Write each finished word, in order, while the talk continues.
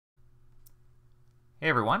Hey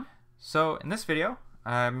everyone, so in this video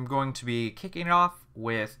I'm going to be kicking it off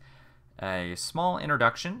with a small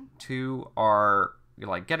introduction to our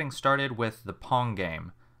getting started with the Pong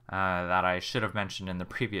game that I should have mentioned in the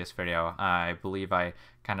previous video. I believe I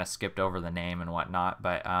kind of skipped over the name and whatnot,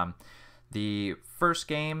 but the first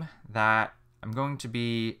game that I'm going to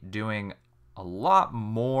be doing a lot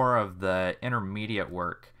more of the intermediate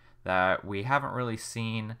work that we haven't really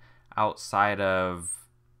seen outside of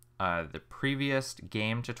the previous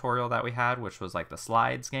game tutorial that we had, which was like the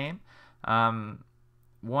slides game.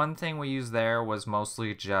 One thing we used there was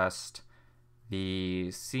mostly just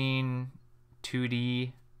the scene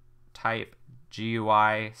 2D type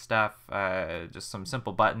GUI stuff, just some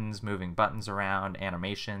simple buttons, moving buttons around,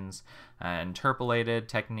 animations, interpolated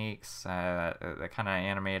techniques, the kind of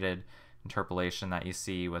animated interpolation that you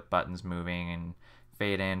see with buttons moving and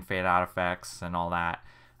fade in, fade out effects and all that.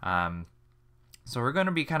 So we're going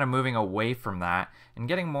to be kind of moving away from that and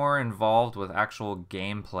getting more involved with actual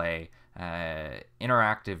gameplay,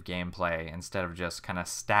 interactive gameplay, instead of just kind of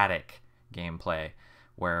static gameplay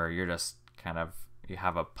where you're just kind of, you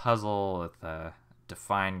have a puzzle with a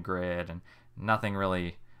defined grid and nothing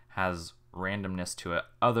really has randomness to it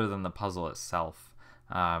other than the puzzle itself.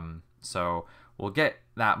 So we'll get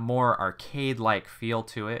that more arcade-like feel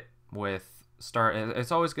to it with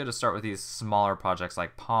it's always good to start with these smaller projects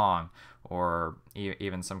like Pong or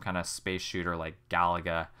even some kind of space shooter like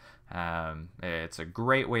Galaga. It's a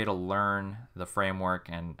great way to learn the framework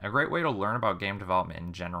and a great way to learn about game development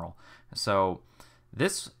in general. So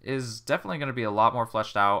this is definitely going to be a lot more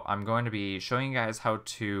fleshed out. I'm going to be showing you guys how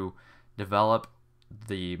to develop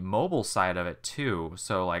the mobile side of it too.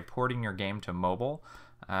 So like porting your game to mobile.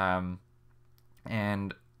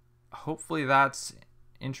 And hopefully that's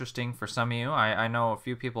interesting for some of you. I know a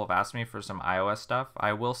few people have asked me for some iOS stuff.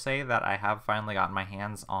 I will say that I have finally gotten my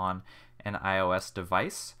hands on an iOS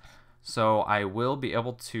device, so I will be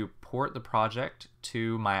able to port the project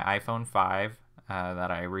to my iPhone 5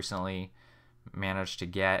 that I recently managed to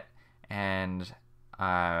get, and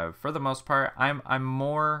for the most part I'm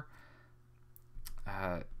more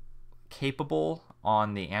capable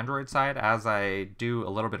on the Android side, as I do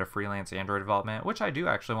a little bit of freelance Android development, which I do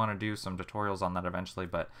actually want to do some tutorials on that eventually,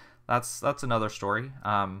 but that's another story.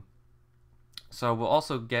 So we'll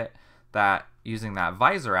also get that using that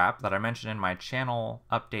Visor app that I mentioned in my channel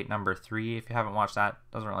update number 3. If you haven't watched that,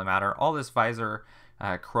 doesn't really matter. All this Visor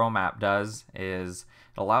Chrome app does is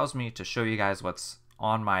it allows me to show you guys what's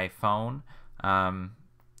on my phone, and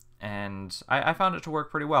I found it to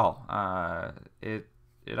work pretty well.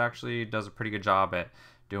 It actually does a pretty good job at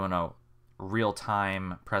doing a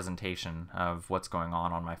real-time presentation of what's going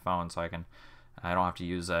on my phone, so I don't have to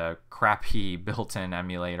use a crappy built-in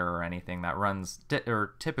emulator or anything that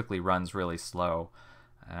typically runs really slow.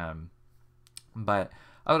 But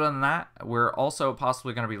other than that, we're also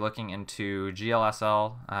possibly going to be looking into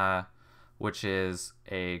GLSL, which is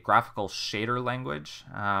a graphical shader language.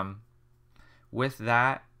 With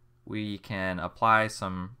that, we can apply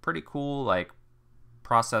some pretty cool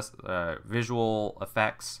process visual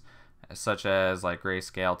effects, such as like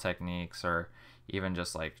grayscale techniques, or even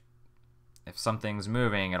just like if something's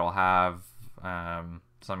moving, it'll have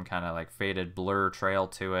some kind of like faded blur trail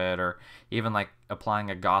to it, or even like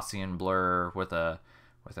applying a Gaussian blur with a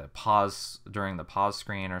pause during the pause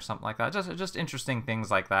screen or something like that. Just interesting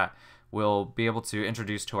things like that we'll be able to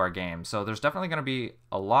introduce to our game. So there's definitely going to be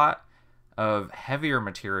a lot of heavier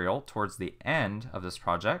material towards the end of this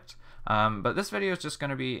project. But this video is just going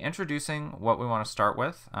to be introducing what we want to start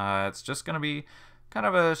with. It's just going to be kind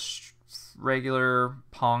of a regular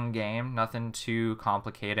Pong game, nothing too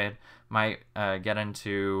complicated. Might get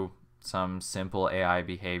into some simple AI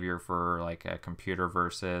behavior for like a computer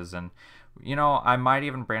versus, and I might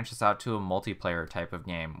even branch this out to a multiplayer type of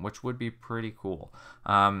game, which would be pretty cool.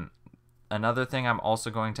 Another thing I'm also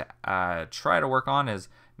going to try to work on is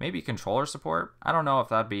maybe controller support. I don't know if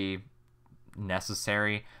that'd be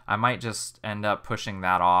necessary. I might just end up pushing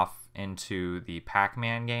that off into the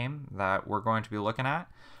Pac-Man game that we're going to be looking at,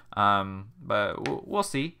 but we'll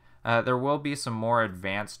see. There will be some more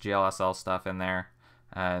advanced GLSL stuff in there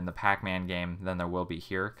in the Pac-Man game than there will be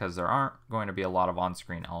here, because there aren't going to be a lot of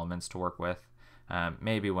on-screen elements to work with.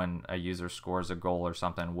 Maybe when a user scores a goal or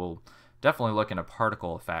something, we'll definitely look into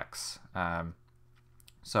particle effects.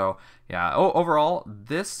 So yeah, overall,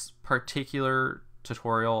 this particular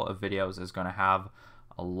tutorial of videos is going to have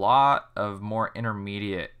a lot of more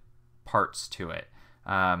intermediate parts to it.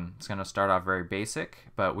 It's going to start off very basic,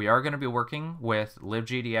 but we are going to be working with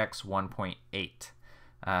LibGDX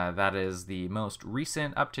 1.8. That is the most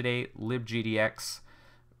recent up-to-date LibGDX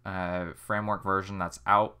framework version that's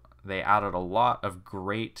out. they added a lot of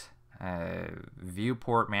great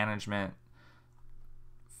viewport management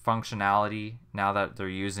functionality now that they're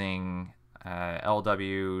using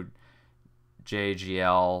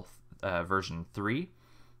LWJGL version 3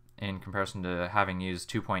 in comparison to having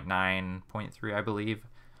used 2.9.3, I believe.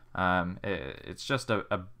 It's just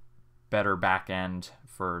a better backend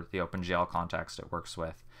for the OpenGL context it works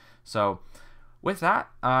with. So with that,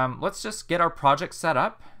 let's just get our project set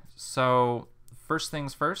up. So first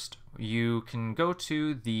things first, you can go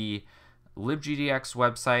to the LibGDX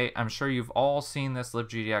website. I'm sure you've all seen this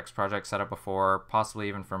LibGDX project set up before, possibly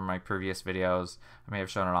even from my previous videos. I may have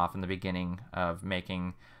shown it off in the beginning of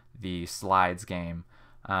making the slides game.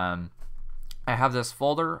 I have this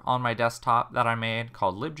folder on my desktop that I made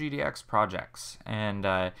called LibGDX projects, and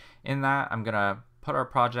in that I'm gonna put our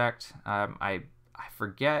project. I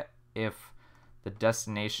forget if the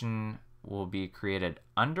destination will be created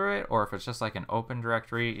under it or if it's just like an open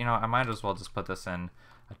directory. You know, I might as well just put this in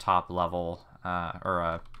a top level or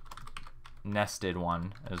a nested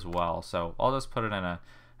one as well. So I'll just put it in a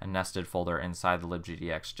nested folder inside the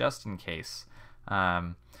LibGDX just in case.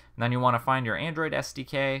 And then you want to find your Android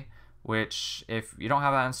SDK, which if you don't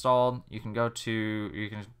have that installed, you can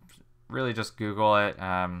really just Google it.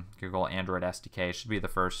 Google Android SDK should be the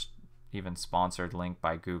first even sponsored link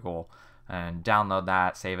by Google, and download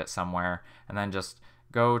that, save it somewhere, and then just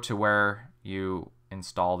go to where you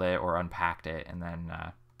installed it or unpacked it, and then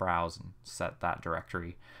browse and set that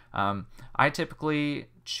directory. I typically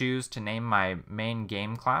choose to name my main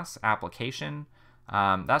game class application.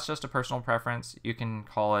 That's just a personal preference. You can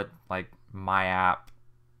call it like my app.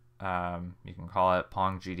 You can call it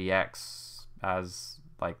Pong GDX as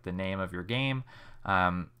like the name of your game.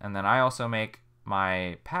 And then I also make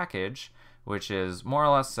my package, which is more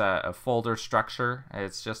or less a folder structure.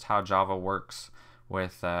 It's just how Java works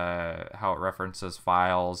with how it references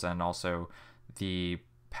files, and also the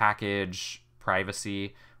package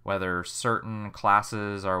privacy, whether certain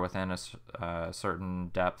classes are within a certain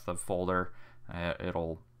depth of folder.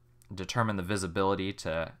 It'll determine the visibility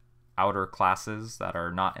to outer classes that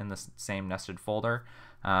are not in the same nested folder.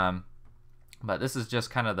 But this is just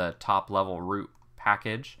kind of the top level root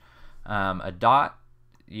package. A dot,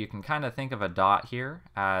 you can kind of think of a dot here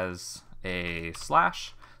as a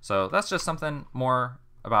slash. So that's just something more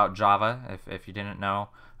about Java if you didn't know.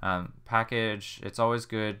 Package, it's always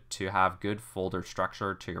good to have good folder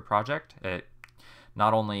structure to your project. It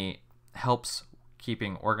not only helps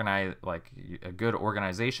keeping organized, like a good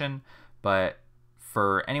organization, but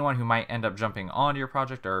for anyone who might end up jumping onto your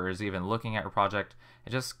project or is even looking at your project,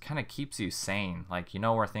 it just kind of keeps you sane. Like, you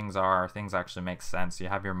know where things are, things actually make sense. You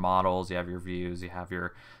have your models, you have your views, you have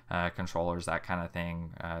your controllers, that kind of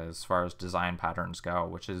thing, as far as design patterns go,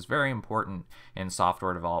 which is very important in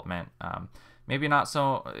software development. Maybe not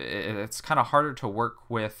so, it's kind of harder to work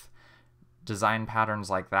with design patterns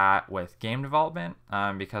like that with game development,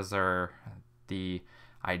 because the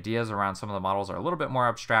ideas around some of the models are a little bit more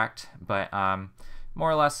abstract, but more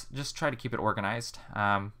or less just try to keep it organized.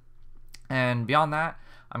 And beyond that,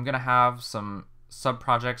 I'm going to have some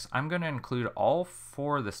sub-projects. I'm going to include all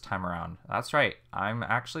 4 this time around. That's right, I'm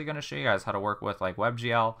actually going to show you guys how to work with like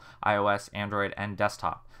WebGL, iOS, Android, and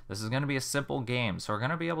desktop. This is going to be a simple game, so we're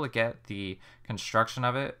going to be able to get the construction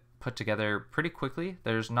of it put together pretty quickly.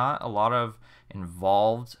 There's not a lot of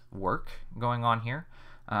involved work going on here.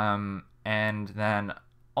 And then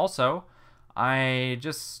also, I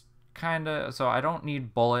just so I don't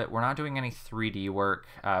need bullet. We're not doing any 3D work.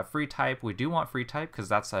 Free type, we do want free type because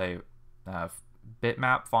that's a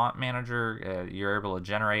bitmap font manager. You're able to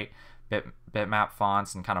generate bitmap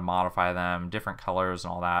fonts and kind of modify them, different colors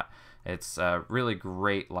and all that. It's a really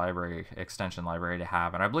great library, extension library to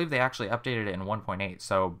have, and I believe they actually updated it in 1.8,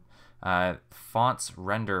 so fonts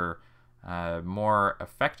render more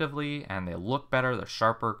effectively, and they look better, they're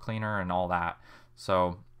sharper, cleaner, and all that.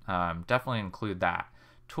 So definitely include that.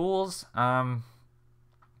 Tools, yeah,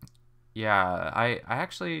 I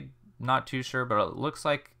actually not too sure, but it looks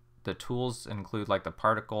like the tools include like the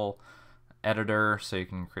particle editor, so you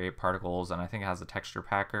can create particles, and I think it has a texture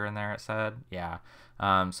packer in there, it said. Yeah,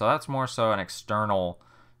 so that's more so an external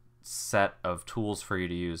set of tools for you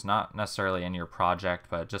to use, not necessarily in your project,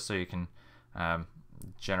 but just so you can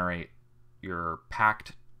generate your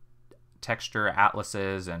packed texture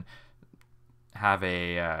atlases and have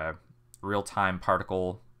a real-time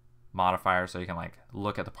particle modifier, so you can like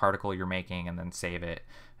look at the particle you're making and then save it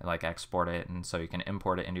and like export it, and so you can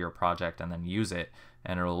import it into your project and then use it,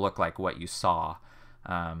 and it'll look like what you saw.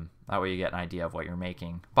 That way you get an idea of what you're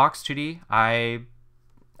making. Box2D, I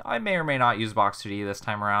may or may not use Box2D this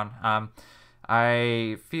time around.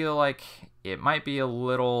 I feel like it might be a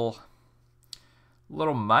little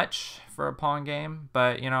much for a Pong game,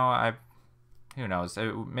 but you know, who knows?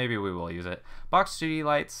 Maybe we will use it. Box 2D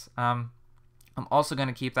lights. I'm also going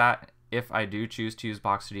to keep that if I do choose to use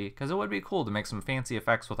Box 2D, because it would be cool to make some fancy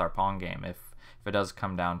effects with our Pong game if it does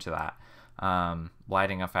come down to that.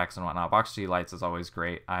 Lighting effects and whatnot. Box 2D lights is always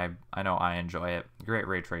great. I know I enjoy it. Great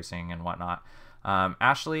ray tracing and whatnot.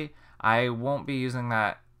 Ashley, I won't be using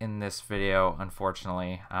that in this video,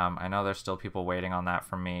 unfortunately. I know there's still people waiting on that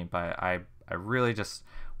from me, but I really just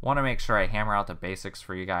want to make sure I hammer out the basics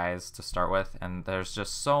for you guys to start with, and there's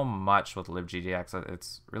just so much with LibGDX.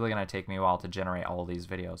 It's really going to take me a while to generate all of these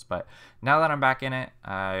videos, but now that I'm back in it,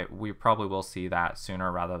 we probably will see that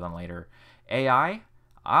sooner rather than later. AI,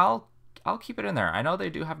 I'll keep it in there. I know they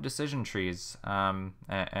do have decision trees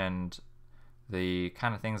and the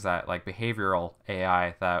kind of things that, like behavioral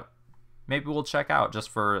AI, that maybe we'll check out just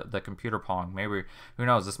for the computer Pong. Maybe, who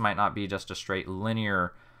knows, this might not be just a straight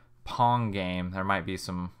linear Pong game. There might be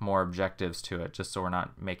some more objectives to it, just so we're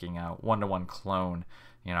not making a one-to-one clone.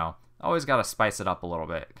 You know, always got to spice it up a little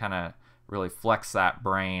bit, kind of really flex that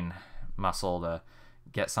brain muscle to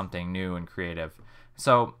get something new and creative.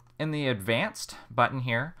 So in the advanced button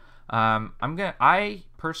here, I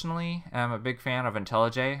personally am a big fan of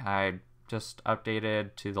IntelliJ. I just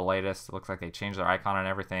updated to the latest. It looks like they changed their icon and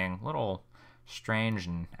everything. A little strange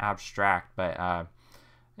and abstract, but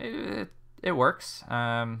it works.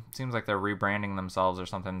 Seems like they're rebranding themselves or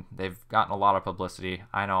something. They've gotten a lot of publicity.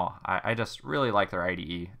 I know. I just really like their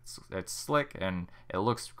IDE. It's slick and it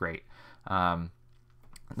looks great.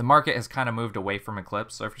 The market has kind of moved away from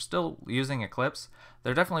Eclipse, so if you're still using Eclipse,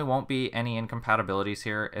 there definitely won't be any incompatibilities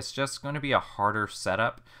here. It's just going to be a harder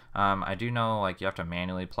setup. I do know, like, you have to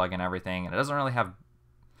manually plug in everything, and it doesn't really have,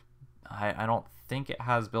 I don't think it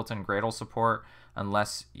has built-in Gradle support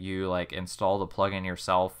unless you like install the plugin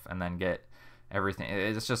yourself and then get everything.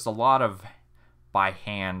 It's just a lot of by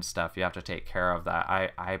hand stuff you have to take care of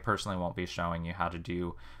that I personally won't be showing you how to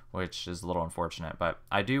do, which is a little unfortunate, but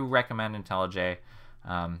I do recommend IntelliJ.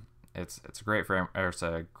 It's great for, or it's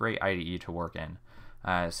a great IDE to work in.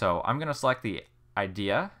 So I'm gonna select the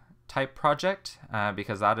idea type project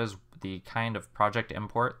because that is the kind of project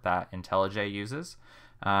import that IntelliJ uses.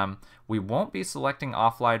 We won't be selecting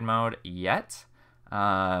offline mode yet.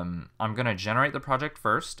 I'm gonna generate the project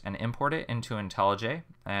first and import it into IntelliJ,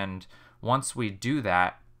 and once we do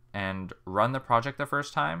that and run the project the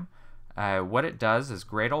first time, what it does is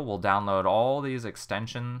Gradle will download all these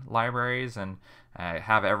extension libraries and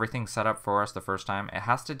have everything set up for us the first time. It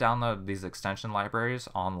has to download these extension libraries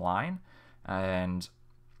online, and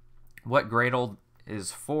what Gradle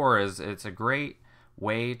is for is it's a great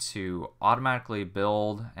way to automatically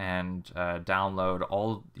build and download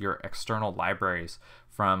all your external libraries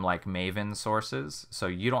from like Maven sources, so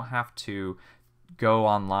you don't have to go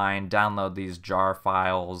online, download these jar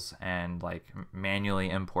files and like manually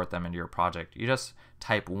import them into your project. You just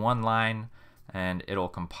type one line and it'll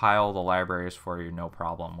compile the libraries for you, no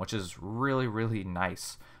problem, which is really, really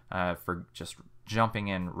nice for just jumping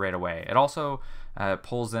in right away. It also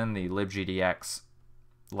pulls in the LibGDX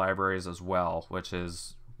libraries as well, which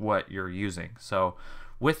is what you're using. So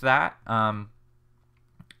with that,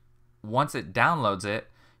 once it downloads it,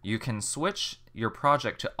 you can switch your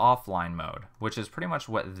project to offline mode, which is pretty much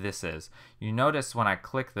what this is. You notice when I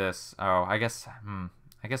click this, oh, I guess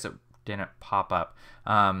it didn't pop up.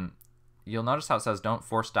 You'll notice how it says don't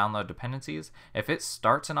force download dependencies. If it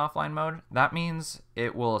starts in offline mode, that means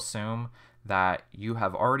it will assume that you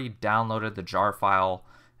have already downloaded the jar file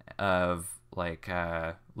of like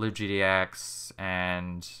LibGDX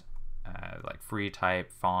and like free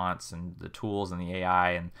type fonts and the tools and the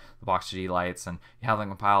AI and the Box2D lights, and you have them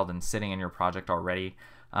compiled and sitting in your project already.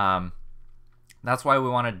 That's why we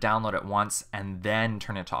want to download it once and then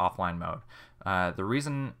turn it to offline mode. The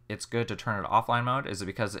reason it's good to turn it to offline mode is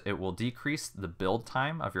because it will decrease the build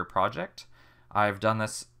time of your project. I've done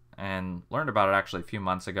this and learned about it actually a few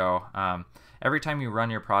months ago. Every time you run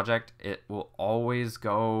your project, it will always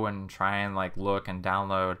go and try and like look and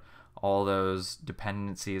download all those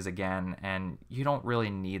dependencies again, and you don't really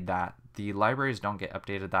need that. The libraries don't get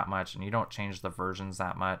updated that much, and you don't change the versions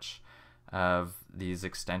that much of these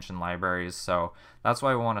extension libraries, so that's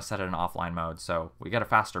why we want to set it in offline mode. So we get a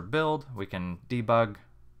faster build, we can debug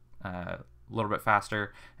a little bit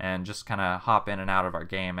faster, and just kind of hop in and out of our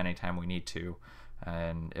game anytime we need to,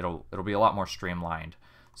 and it'll be a lot more streamlined.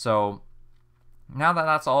 So now that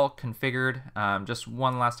that's all configured, just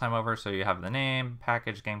one last time over, so you have the name,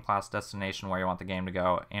 package, game class, destination, where you want the game to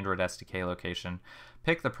go, Android SDK location.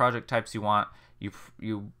 Pick the project types you want.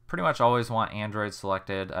 you pretty much always want Android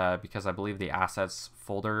selected because I believe the assets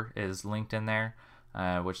folder is linked in there,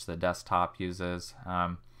 which the desktop uses.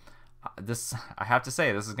 This, I have to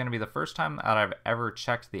say, this is going to be the first time that I've ever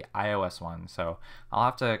checked the iOS one, so I'll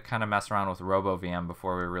have to kind of mess around with RoboVM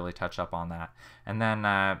before we really touch up on that. And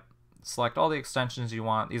then select all the extensions you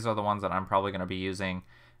want. These are the ones that I'm probably going to be using.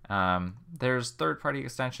 There's third-party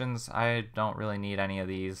extensions. I don't really need any of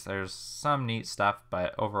these. There's some neat stuff,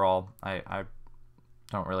 but overall I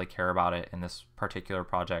don't really care about it in this particular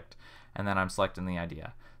project. And then I'm selecting the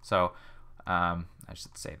idea. So I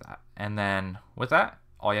should save that. And then with that,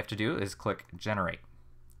 all you have to do is click generate.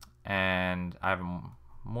 And I have a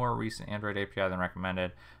more recent Android API than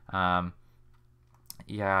recommended. Yeah,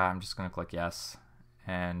 I'm just going to click yes.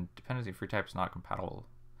 And dependency free type is not compatible.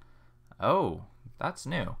 Oh, that's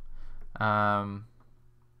new.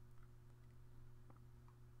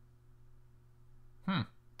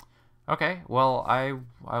 Okay, well, I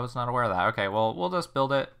was not aware of that. Okay, well, we'll just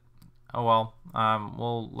build it. Oh well,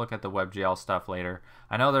 we'll look at the WebGL stuff later.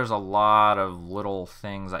 I know there's a lot of little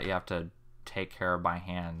things that you have to take care of by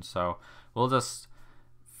hand, so we'll just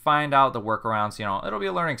find out the workarounds. You know, it'll be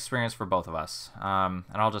a learning experience for both of us, and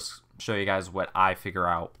I'll just show you guys what I figure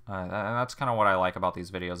out. And that's kind of what I like about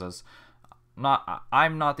these videos is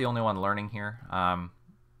I'm not the only one learning here,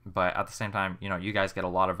 but at the same time, you know, you guys get a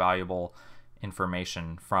lot of valuable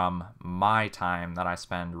information from my time that I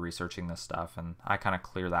spend researching this stuff, and I kind of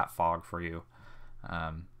clear that fog for you.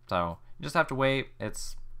 So you just have to wait.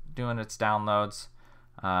 It's doing its downloads.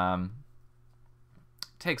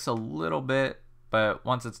 Takes a little bit, but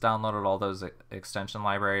once it's downloaded all those extension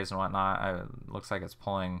libraries and whatnot, it looks like it's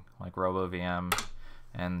pulling like RoboVM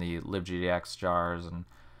and the LibGDX jars and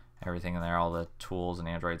everything in there, all the tools and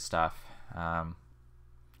Android stuff.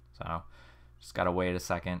 So just gotta wait a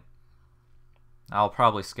second. I'll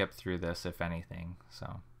probably skip through this if anything.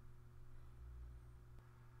 So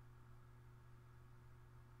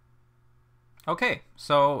okay,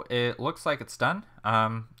 so it looks like it's done.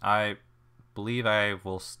 I believe I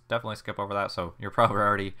will definitely skip over that, so you're probably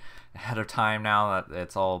already ahead of time now that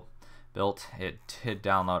it's all built. It did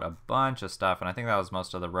download a bunch of stuff, and I think that was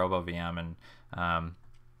most of the RoboVM and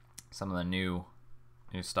some of the new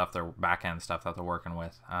stuff, their backend stuff that they're working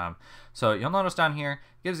with. So you'll notice down here,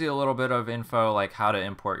 it gives you a little bit of info like how to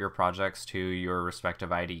import your projects to your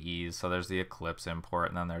respective IDEs. So there's the Eclipse import,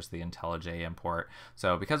 and then there's the IntelliJ import.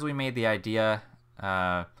 So because we made the IDEA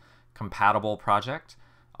compatible project,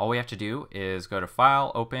 all we have to do is go to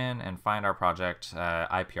File, Open, and find our project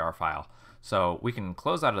IPR file. So we can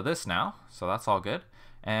close out of this now, so that's all good.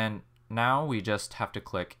 And now we just have to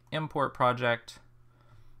click Import Project.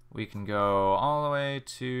 We can go all the way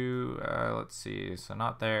to, let's see, so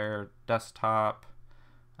not there, desktop,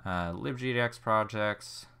 LibGDX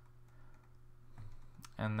projects,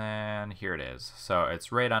 and then here it is. So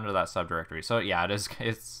it's right under that subdirectory. So yeah,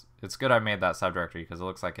 it's good I made that subdirectory because it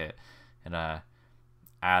looks like it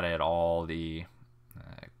added all the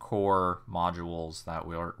core modules that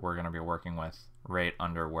we're going to be working with right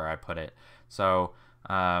under where I put it. So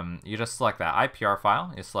you just select that IPR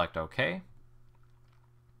file, you select OK.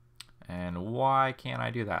 And why can't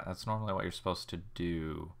I do that? That's normally what you're supposed to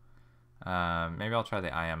do. Maybe I'll try the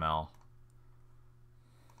IML.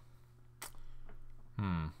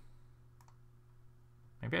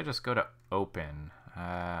 Maybe I just go to open.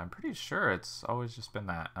 I'm pretty sure it's always just been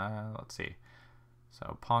that. Let's see.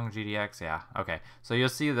 So Pong GDX, yeah, okay. So you'll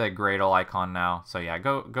see the Gradle icon now. So yeah,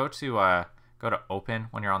 go to open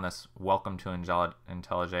when you're on this Welcome to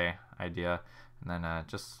IntelliJ idea, and then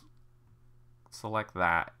just select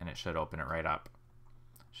that, and it should open it right up.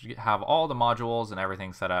 Should have all the modules and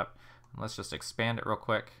everything set up. Let's just expand it real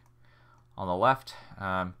quick. On the left,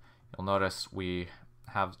 you'll notice we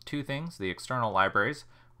have two things: the external libraries,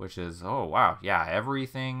 which is, oh wow, yeah,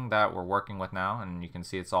 everything that we're working with now, and you can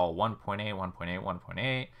see it's all 1.8, 1.8,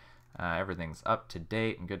 1.8. Everything's up to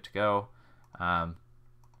date and good to go.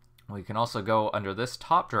 We can also go under this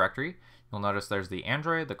top directory. You'll notice there's the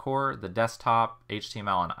Android, the core, the desktop,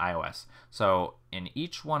 HTML, and iOS. So in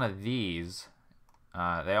each one of these,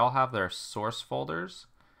 they all have their source folders,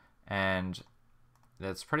 and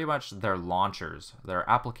that's pretty much their launchers. Their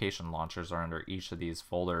application launchers are under each of these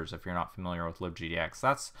folders if you're not familiar with LibGDX.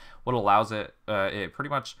 That's what allows it. It pretty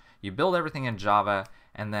much, you build everything in Java,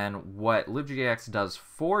 and then what LibGDX does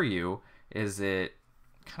for you is it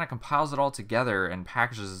kind of compiles it all together and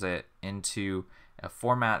packages it into a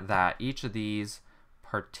format that each of these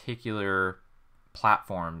particular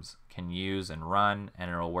platforms can use and run,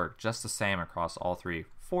 and it'll work just the same across all three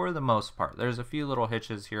for the most part. There's a few little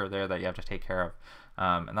hitches here or there that you have to take care of,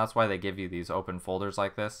 and that's why they give you these open folders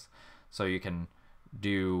like this. so you can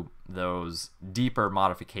do those deeper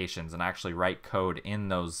modifications and actually write code in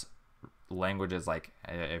those languages. Like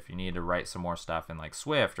if you need to write some more stuff in like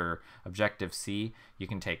Swift or Objective-C, you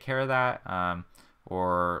can take care of that.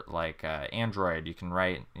 Or like Android, you can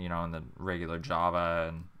write, you know, in the regular Java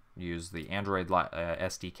and use the Android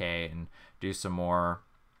SDK and do some more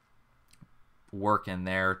work in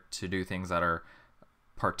there to do things that are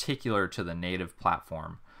particular to the native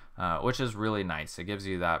platform, which is really nice. It gives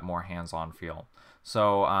you that more hands-on feel.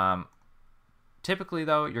 So typically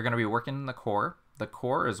though, you're going to be working in the core. The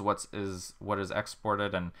core is what is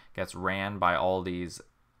exported and gets ran by all these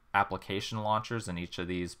application launchers in each of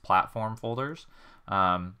these platform folders.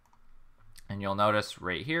 And you'll notice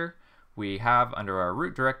right here, we have under our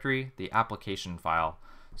root directory, the application file.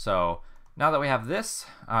 So now that we have this,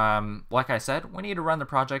 like I said, we need to run the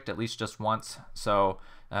project at least just once. So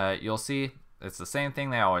you'll see it's the same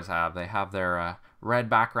thing they always have. They have their red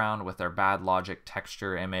background with their bad logic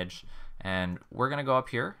texture image. And we're going to go up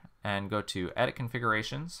here and go to Edit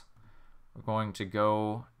Configurations. We're going to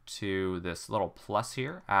go to this little plus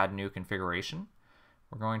here, Add New Configuration.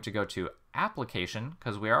 We're going to go to Application,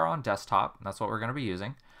 because we are on desktop. That's what we're going to be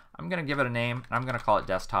using. I'm going to give it a name, and I'm going to call it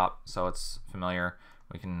Desktop so it's familiar.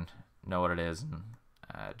 We can know what it is and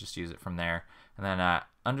just use it from there. And then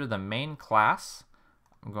under the main class,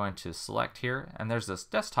 I'm going to select here, and there's this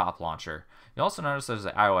desktop launcher. You'll also notice there's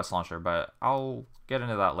an iOS launcher, but I'll get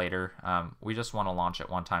into that later. We just want to launch it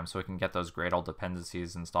one time so we can get those Gradle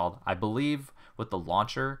dependencies installed. I believe with the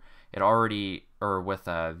launcher, it already, or with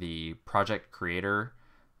the project creator,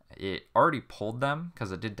 it already pulled them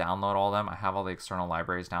because it did download all of them. I have all the external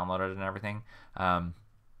libraries downloaded and everything.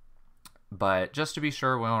 But just to be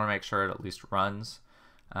sure, we want to make sure it at least runs.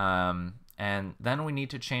 And then we need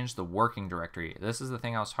to change the working directory. This is the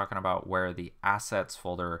thing I was talking about where the assets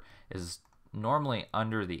folder is normally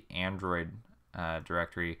under the Android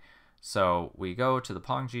directory. So we go to the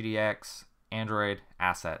Pong GDX, Android,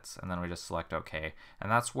 assets, and then we just select OK.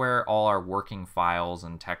 And that's where all our working files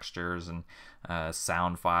and textures and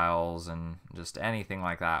sound files and just anything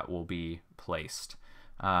like that will be placed.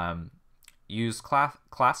 Use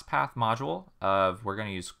class path module of, we're going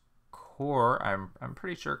to use core. I'm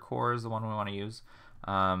pretty sure core is the one we want to use.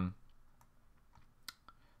 Or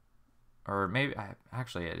maybe, I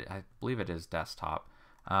believe it is desktop.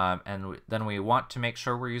 And then we want to make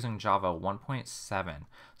sure we're using Java 1.7.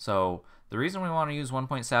 So the reason we want to use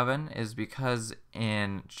 1.7 is because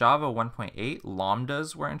in Java 1.8,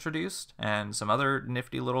 lambdas were introduced and some other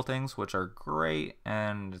nifty little things, which are great,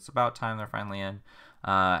 and it's about time they're finally in.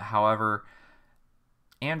 However,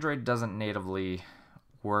 Android doesn't natively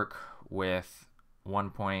work with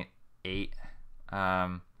 1.8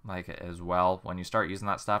 like as well. When you start using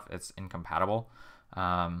that stuff, it's incompatible.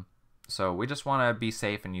 So we just want to be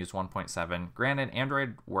safe and use 1.7. Granted,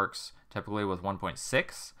 Android works typically with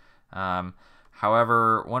 1.6.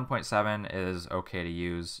 However, 1.7 is okay to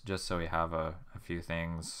use just so we have a few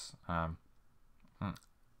things.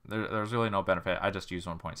 There's really no benefit. I just use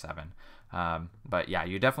 1.7. But yeah,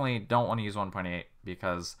 you definitely don't want to use 1.8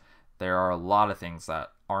 because there are a lot of things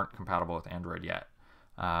that aren't compatible with Android yet.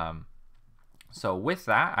 So with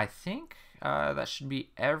that, I think that should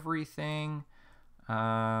be everything.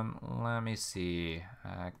 Let me see.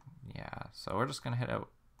 Yeah, so we're just going to hit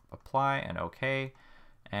apply and OK.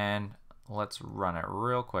 And let's run it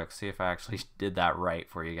real quick, see if I actually did that right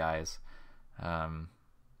for you guys.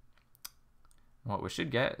 What we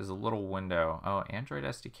should get is a little window. Oh, Android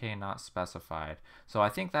SDK not specified. So I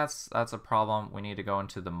think that's a problem. We need to go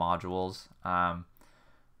into the modules.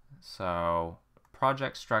 So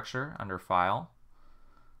project structure under file.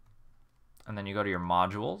 And then you go to your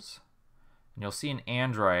modules. And you'll see in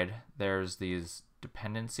Android, there's these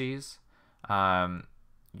dependencies.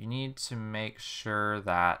 You need to make sure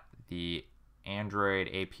that the Android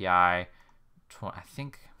API, I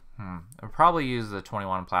think, I'll probably use the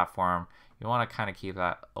 21 platform. You want to kind of keep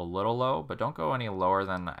that a little low, but don't go any lower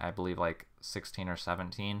than, I believe, like 16 or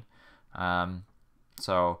 17.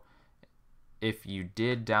 So if you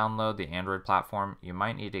did download the Android platform, you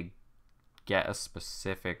might need to get a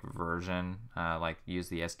specific version, like use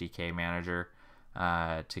the SDK manager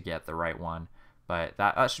to get the right one. But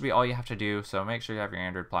that should be all you have to do. So make sure you have your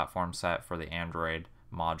Android platform set for the Android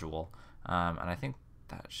module. And I think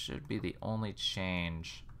that should be the only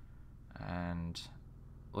change. And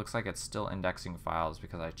it looks like it's still indexing files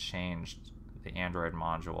because I changed the Android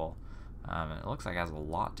module. And it looks like it has a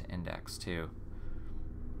lot to index too.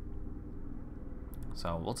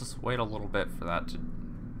 So we'll just wait a little bit for that to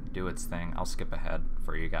do its thing. I'll skip ahead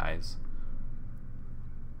for you guys.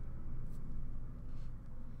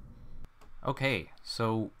 Okay,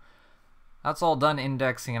 so that's all done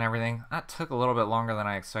indexing and everything. That took a little bit longer than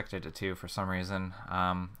I expected it to for some reason.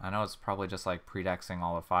 I know it's probably just like predexing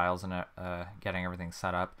all the files and getting everything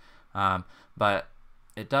set up. But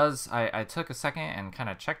it does, I took a second and kind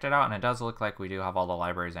of checked it out, and it does look like we do have all the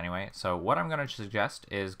libraries anyway. So what I'm going to suggest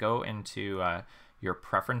is go into your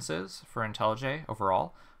preferences for IntelliJ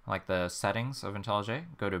overall, like the settings of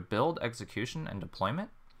IntelliJ. Go to Build, Execution, and Deployment.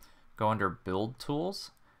 Go under Build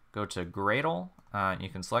Tools. Go to Gradle. You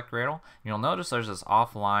can select Gradle. You'll notice there's this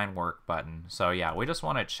offline work button. So yeah, we just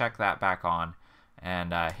want to check that back on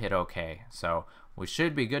and hit OK. So we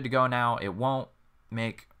should be good to go now. It won't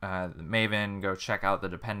make Maven go check out the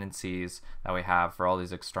dependencies that we have for all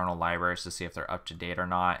these external libraries to see if they're up to date or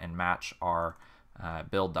not and match our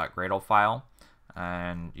build.gradle file.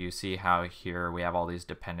 And you see how here we have all these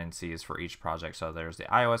dependencies for each project. So there's the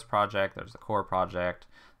iOS project, there's the core project,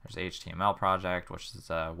 there's the HTML project, which is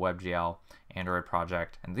a WebGL, Android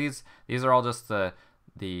project, and these are all just the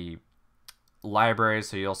libraries.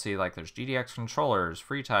 So you'll see like there's GDX controllers,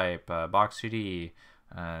 FreeType, Box2D,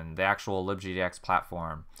 and the actual LibGDX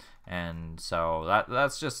platform. And so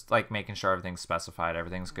that's just like making sure everything's specified,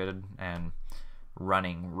 everything's good and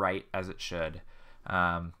running right as it should.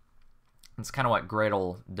 It's kind of what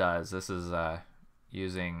Gradle does. This is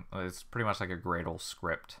it's pretty much like a Gradle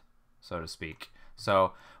script, so to speak.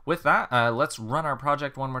 So with that, let's run our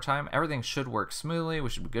project one more time. Everything should work smoothly. We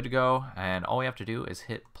should be good to go. And all we have to do is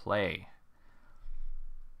hit play.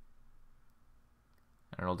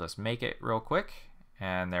 And it'll just make it real quick.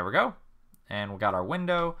 And there we go. And we got our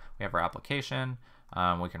window. We have our application.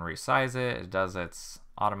 We can resize it. It does its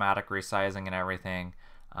automatic resizing and everything.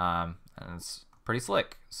 And it's pretty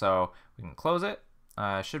slick. So we can close it.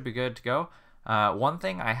 Should be good to go. One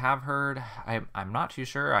thing I have heard, I'm not too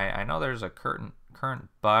sure. I know there's a current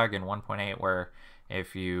bug in 1.8 where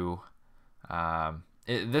if you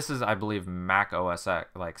this is, I believe, Mac OS X,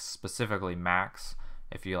 like specifically Macs.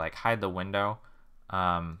 If you like hide the window,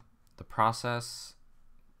 the process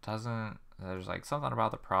doesn't. There's like something about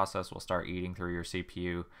the process will start eating through your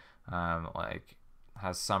CPU. Like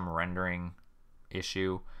has some rendering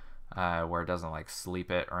issue where it doesn't like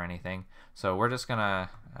sleep it or anything. So we're just gonna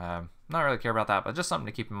not really care about that, but just something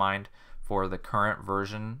to keep in mind for the current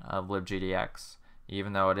version of LibGDX.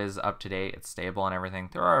 Even though it is up to date, it's stable and everything,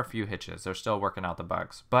 there are a few hitches. They're still working out the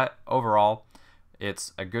bugs, but overall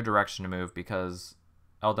it's a good direction to move because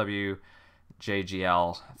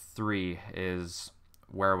LWJGL 3 is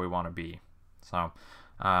where we want to be. So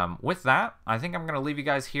with that, I think I'm going to leave you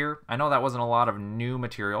guys here. I know that wasn't a lot of new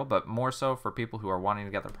material, but more so for people who are wanting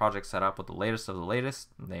to get their project set up with the latest of the latest.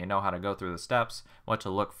 They know how to go through the steps, what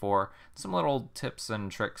to look for, some little tips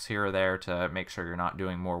and tricks here or there to make sure you're not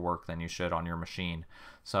doing more work than you should on your machine.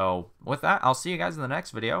 So with that, I'll see you guys in the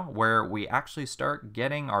next video where we actually start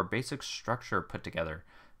getting our basic structure put together.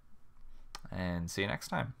 And see you next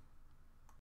time.